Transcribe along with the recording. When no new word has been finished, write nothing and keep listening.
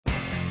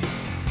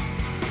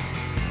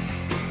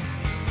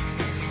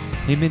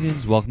Hey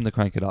minions, welcome to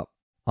Crank It Up.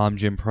 I'm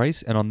Jim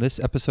Price, and on this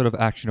episode of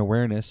Action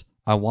Awareness,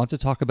 I want to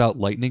talk about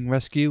Lightning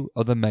Rescue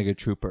of the Mega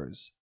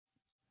Troopers.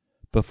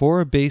 Before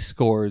a base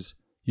scores,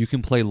 you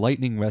can play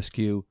Lightning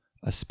Rescue,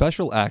 a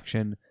special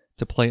action,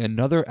 to play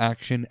another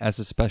action as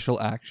a special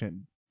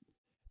action.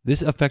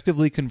 This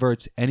effectively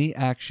converts any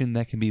action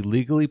that can be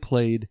legally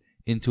played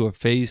into a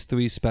Phase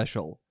 3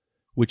 special,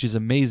 which is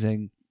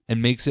amazing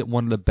and makes it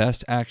one of the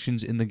best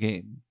actions in the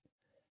game.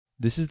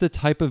 This is the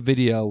type of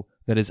video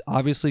that is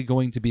obviously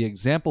going to be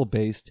example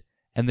based,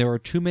 and there are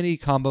too many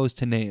combos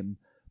to name,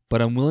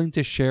 but I'm willing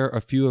to share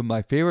a few of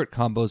my favorite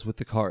combos with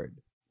the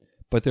card.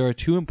 But there are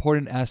two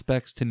important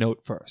aspects to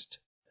note first.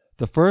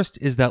 The first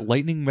is that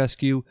Lightning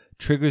Rescue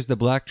triggers the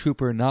Black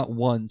Trooper not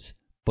once,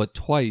 but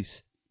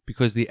twice,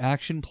 because the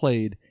action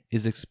played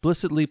is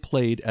explicitly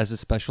played as a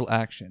special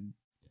action.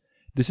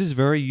 This is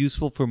very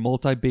useful for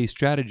multi-base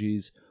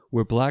strategies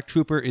where Black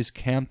Trooper is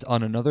camped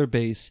on another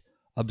base,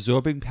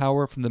 absorbing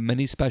power from the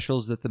many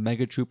specials that the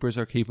Mega Troopers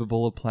are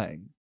capable of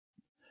playing.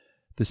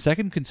 The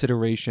second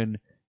consideration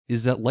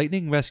is that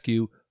Lightning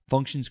Rescue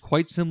functions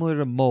quite similar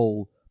to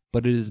Mole,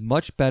 but it is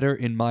much better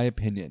in my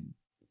opinion.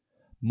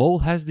 Mole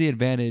has the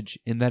advantage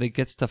in that it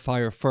gets to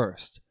fire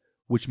first,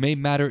 which may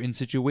matter in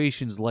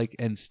situations like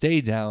End Stay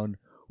Down,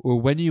 or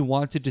when you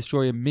want to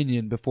destroy a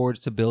minion before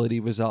its ability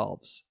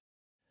resolves.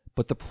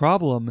 But the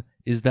problem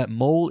is that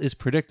Mole is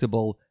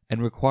predictable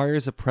and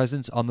requires a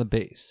presence on the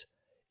base.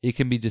 It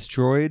can be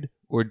destroyed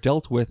or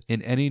dealt with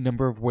in any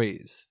number of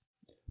ways.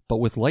 But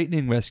with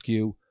Lightning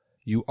Rescue,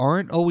 you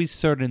aren't always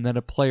certain that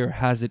a player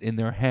has it in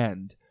their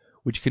hand,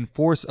 which can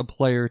force a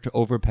player to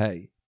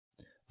overpay.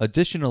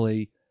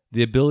 Additionally,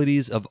 the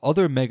abilities of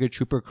other Mega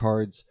Trooper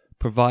cards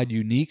provide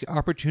unique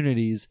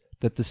opportunities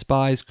that the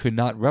spies could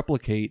not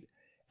replicate,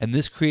 and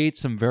this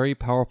creates some very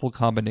powerful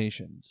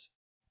combinations.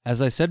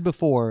 As I said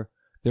before,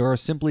 there are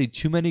simply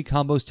too many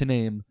combos to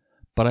name,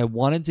 but I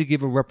wanted to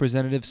give a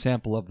representative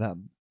sample of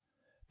them.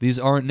 These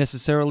aren't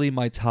necessarily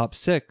my top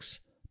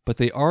 6, but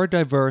they are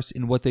diverse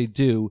in what they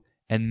do,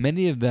 and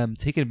many of them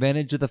take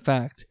advantage of the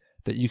fact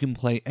that you can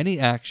play any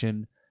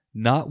action,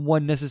 not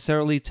one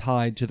necessarily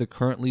tied to the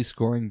currently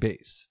scoring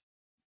base.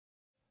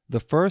 The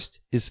first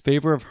is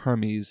Favor of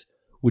Hermes,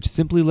 which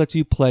simply lets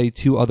you play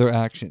 2 other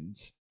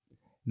actions.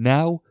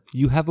 Now,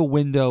 you have a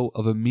window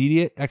of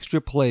immediate extra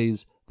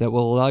plays that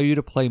will allow you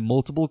to play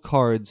multiple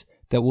cards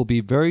that will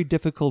be very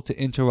difficult to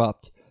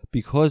interrupt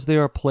because they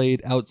are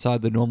played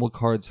outside the normal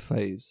cards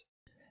phase.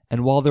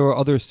 And while there are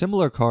other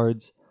similar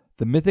cards,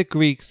 the Mythic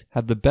Greeks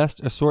have the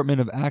best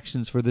assortment of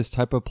actions for this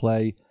type of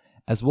play,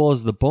 as well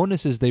as the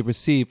bonuses they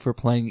receive for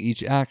playing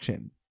each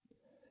action.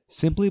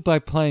 Simply by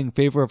playing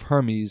Favor of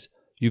Hermes,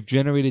 you've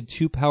generated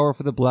 2 power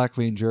for the Black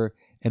Ranger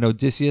and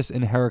Odysseus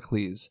and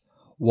Heracles,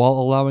 while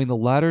allowing the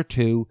latter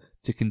 2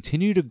 to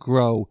continue to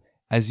grow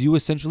as you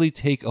essentially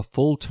take a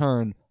full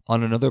turn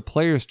on another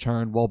player's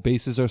turn while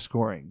bases are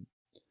scoring.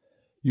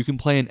 You can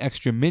play an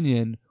extra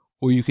minion,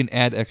 or you can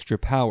add extra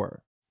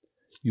power.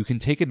 You can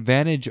take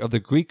advantage of the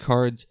Greek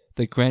cards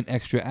that grant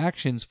extra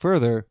actions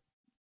further.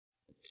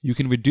 You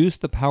can reduce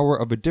the power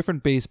of a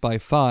different base by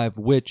 5,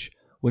 which,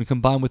 when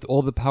combined with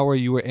all the power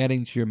you are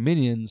adding to your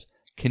minions,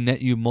 can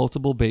net you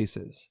multiple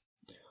bases.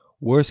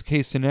 Worst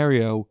case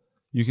scenario,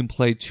 you can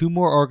play 2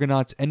 more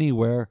Argonauts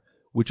anywhere,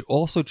 which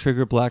also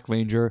trigger Black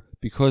Ranger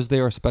because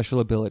they are special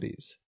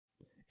abilities.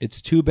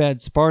 It's too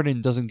bad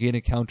Spartan doesn't gain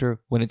a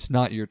counter when it's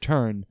not your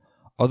turn,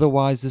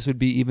 otherwise this would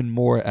be even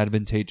more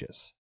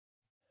advantageous.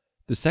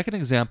 The second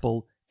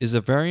example is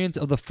a variant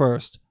of the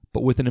first,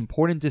 but with an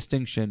important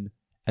distinction,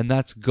 and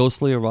that's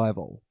Ghostly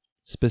Arrival.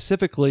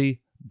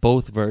 Specifically,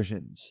 both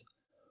versions.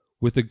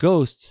 With the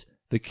Ghosts,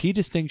 the key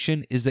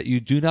distinction is that you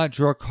do not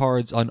draw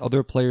cards on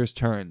other players'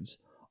 turns,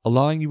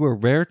 allowing you a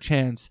rare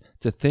chance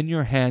to thin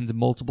your hand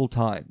multiple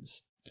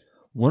times.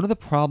 One of the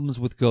problems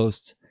with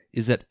Ghosts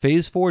is that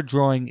Phase 4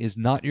 drawing is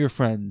not your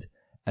friend,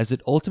 as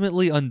it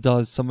ultimately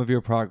undoes some of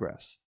your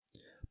progress.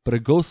 But a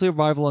Ghostly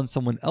Arrival on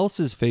someone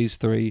else's Phase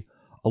 3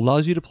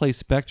 allows you to play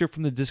Spectre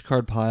from the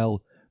discard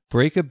pile,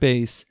 break a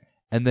base,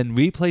 and then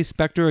replay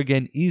Spectre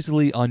again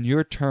easily on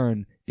your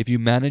turn if you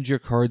manage your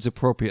cards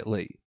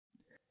appropriately.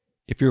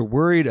 If you're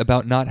worried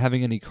about not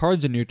having any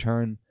cards on your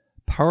turn,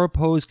 Power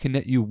Pose can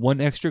net you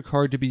 1 extra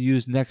card to be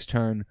used next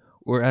turn,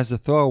 or as a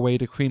throwaway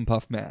to Cream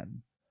Puff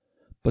Man.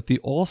 But the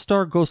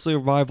All-Star Ghostly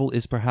Arrival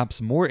is perhaps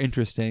more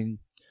interesting,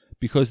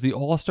 because the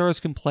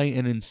All-Stars can play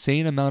an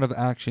insane amount of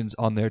actions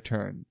on their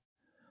turn.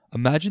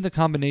 Imagine the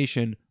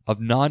combination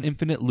of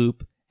Non-Infinite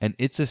Loop and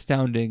It's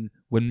Astounding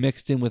when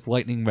mixed in with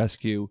Lightning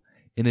Rescue,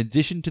 in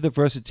addition to the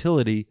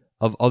versatility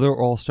of other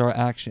All-Star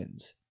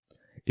actions.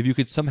 If you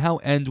could somehow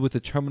end with a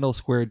Terminal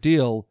Square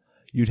Deal,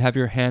 you'd have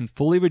your hand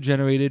fully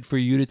regenerated for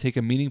you to take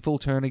a meaningful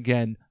turn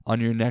again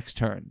on your next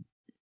turn.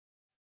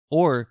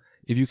 Or,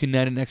 if you can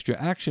net an extra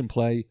action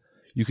play,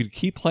 you could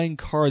keep playing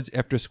cards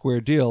after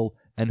Square Deal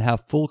and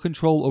have full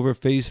control over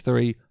Phase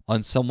 3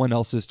 on someone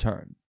else's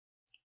turn.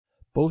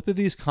 Both of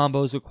these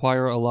combos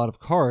require a lot of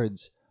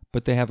cards,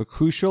 but they have a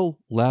crucial,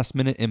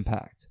 last-minute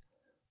impact.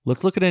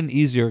 Let's look at an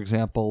easier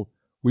example,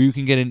 where you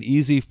can get an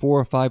easy 4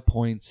 or 5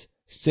 points,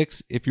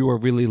 6 if you are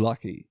really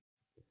lucky.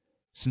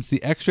 Since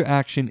the extra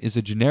action is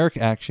a generic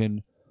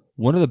action,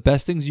 one of the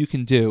best things you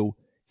can do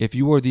if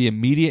you are the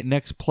immediate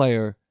next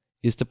player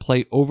is to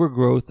play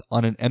Overgrowth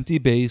on an empty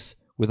base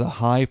with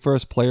a high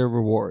first player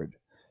reward.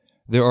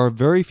 There are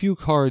very few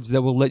cards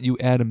that will let you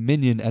add a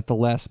minion at the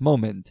last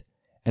moment,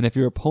 and if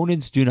your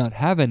opponents do not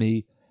have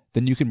any,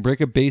 then you can break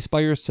a base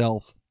by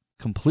yourself,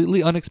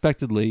 completely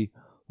unexpectedly,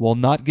 while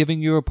not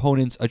giving your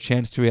opponents a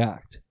chance to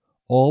react,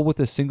 all with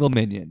a single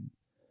minion.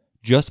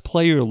 Just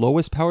play your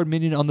lowest powered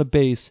minion on the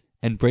base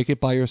and break it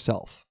by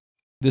yourself.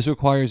 This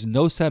requires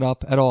no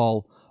setup at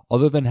all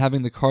other than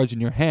having the cards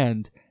in your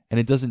hand, and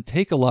it doesn't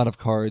take a lot of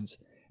cards,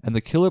 and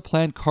the Killer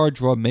Plant card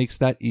draw makes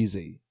that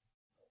easy.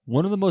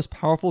 One of the most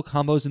powerful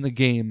combos in the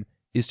game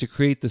is to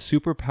create the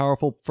super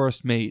powerful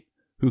first mate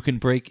who can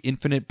break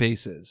infinite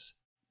bases.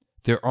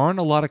 There aren't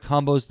a lot of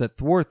combos that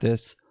thwart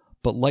this,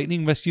 but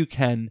Lightning Rescue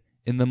can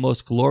in the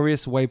most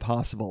glorious way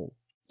possible.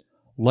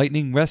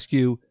 Lightning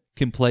Rescue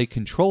can play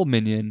Control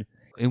Minion,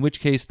 in which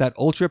case that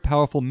ultra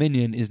powerful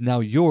minion is now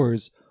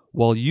yours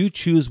while you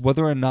choose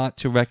whether or not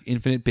to wreck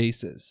infinite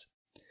bases.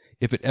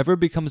 If it ever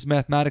becomes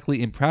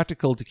mathematically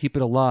impractical to keep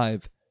it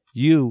alive,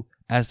 you,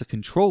 as the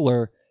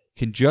controller,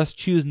 can just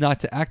choose not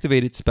to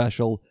activate its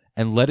special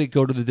and let it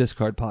go to the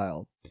discard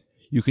pile.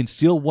 You can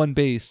steal one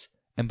base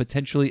and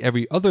potentially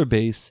every other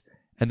base,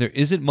 and there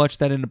isn't much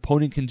that an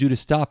opponent can do to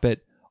stop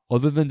it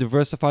other than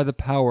diversify the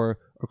power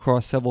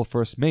across several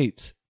first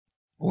mates,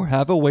 or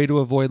have a way to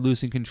avoid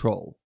losing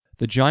control.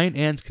 The giant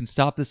ants can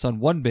stop this on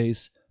one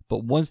base,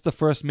 but once the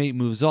first mate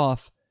moves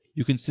off,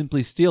 you can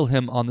simply steal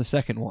him on the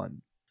second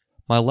one.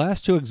 My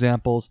last two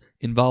examples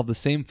involve the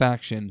same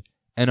faction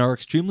and are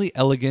extremely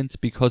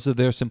elegant because of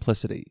their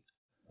simplicity.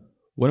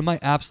 One of my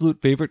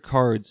absolute favorite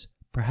cards,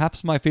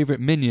 perhaps my favorite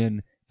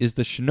minion, is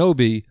the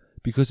Shinobi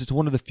because it's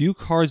one of the few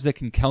cards that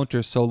can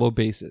counter solo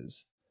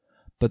bases.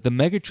 But the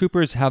Mega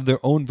Troopers have their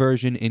own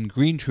version in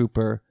Green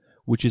Trooper,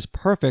 which is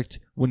perfect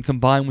when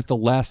combined with the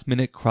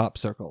last-minute crop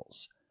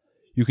circles.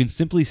 You can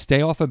simply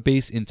stay off a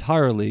base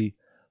entirely,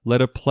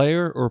 let a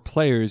player or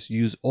players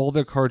use all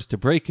their cards to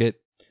break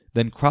it,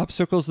 then crop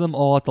circles them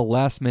all at the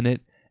last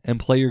minute and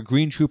play your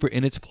Green Trooper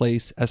in its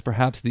place as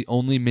perhaps the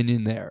only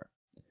minion there.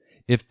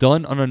 If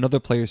done on another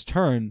player's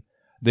turn,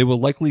 they will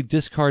likely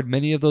discard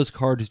many of those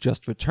cards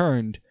just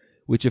returned,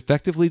 which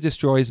effectively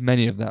destroys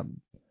many of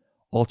them.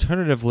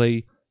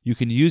 Alternatively, you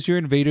can use your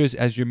invaders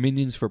as your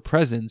minions for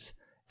presence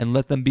and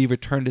let them be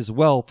returned as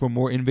well for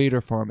more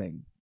invader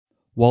farming.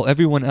 While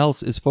everyone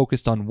else is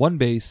focused on one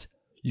base,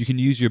 you can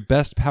use your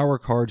best power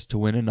cards to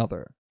win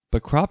another.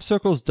 But Crop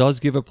Circles does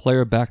give a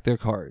player back their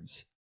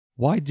cards.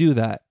 Why do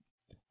that?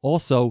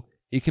 Also,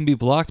 it can be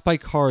blocked by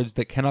cards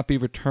that cannot be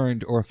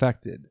returned or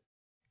affected.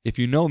 If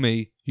you know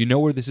me, you know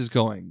where this is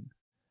going.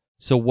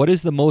 So what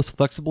is the most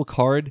flexible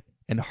card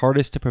and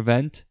hardest to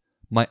prevent?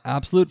 My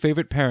absolute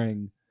favorite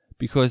pairing,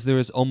 because there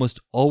is almost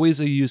always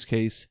a use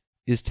case,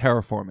 is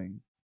terraforming.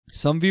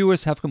 Some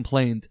viewers have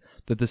complained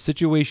that the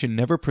situation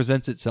never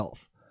presents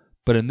itself,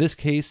 but in this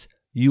case,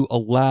 you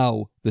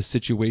allow the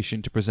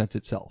situation to present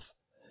itself.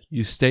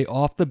 You stay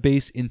off the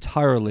base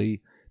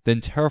entirely,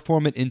 then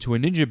terraform it into a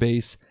ninja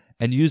base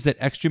and use that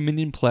extra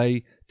minion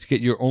play to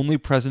get your only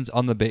presence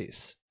on the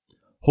base.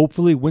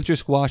 Hopefully Winter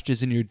Squash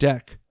is in your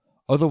deck,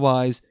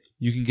 otherwise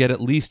you can get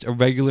at least a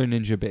regular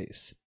ninja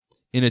base.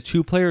 In a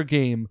 2-player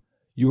game,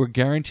 you are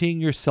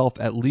guaranteeing yourself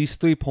at least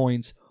 3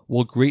 points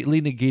while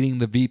greatly negating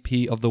the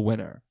VP of the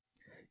winner.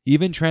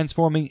 Even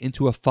transforming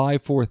into a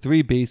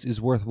 5-4-3 base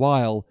is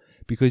worthwhile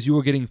because you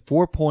are getting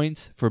 4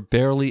 points for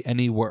barely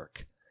any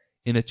work.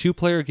 In a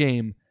 2-player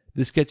game,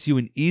 this gets you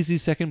an easy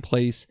second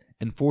place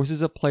and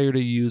forces a player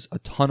to use a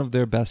ton of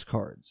their best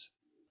cards.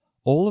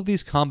 All of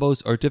these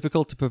combos are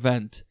difficult to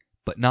prevent,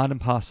 but not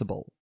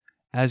impossible.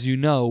 As you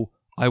know,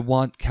 I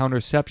want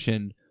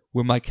counterception,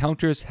 where my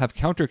counters have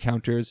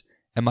counter-counters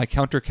and my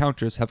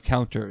counter-counters have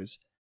counters,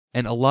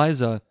 and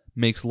Eliza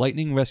makes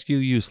Lightning Rescue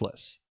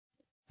useless.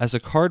 As a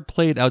card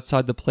played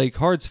outside the play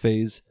cards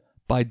phase,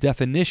 by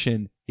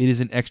definition it is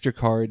an extra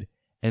card,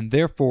 and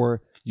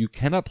therefore you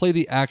cannot play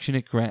the action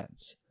it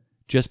grants.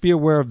 Just be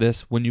aware of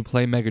this when you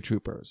play Mega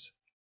Troopers.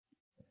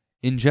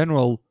 In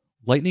general,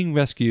 Lightning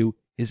Rescue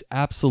is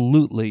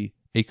absolutely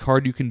a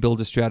card you can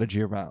build a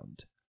strategy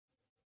around.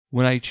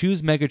 When I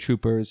choose Mega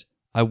Troopers,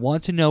 I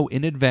want to know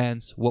in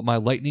advance what my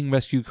Lightning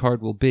Rescue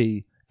card will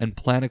be and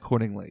plan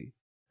accordingly.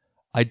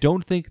 I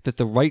don't think that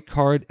the right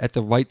card at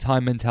the right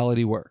time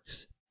mentality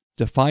works.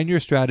 Define your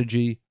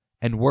strategy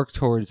and work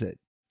towards it.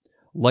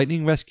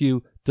 Lightning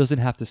Rescue doesn't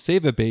have to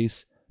save a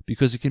base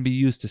because it can be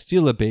used to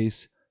steal a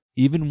base,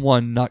 even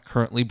one not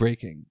currently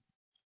breaking.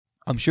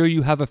 I'm sure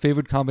you have a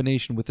favorite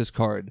combination with this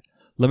card.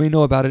 Let me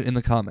know about it in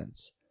the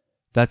comments.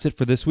 That's it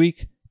for this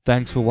week.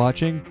 Thanks for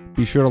watching.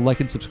 Be sure to like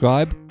and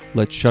subscribe.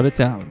 Let's shut it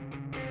down.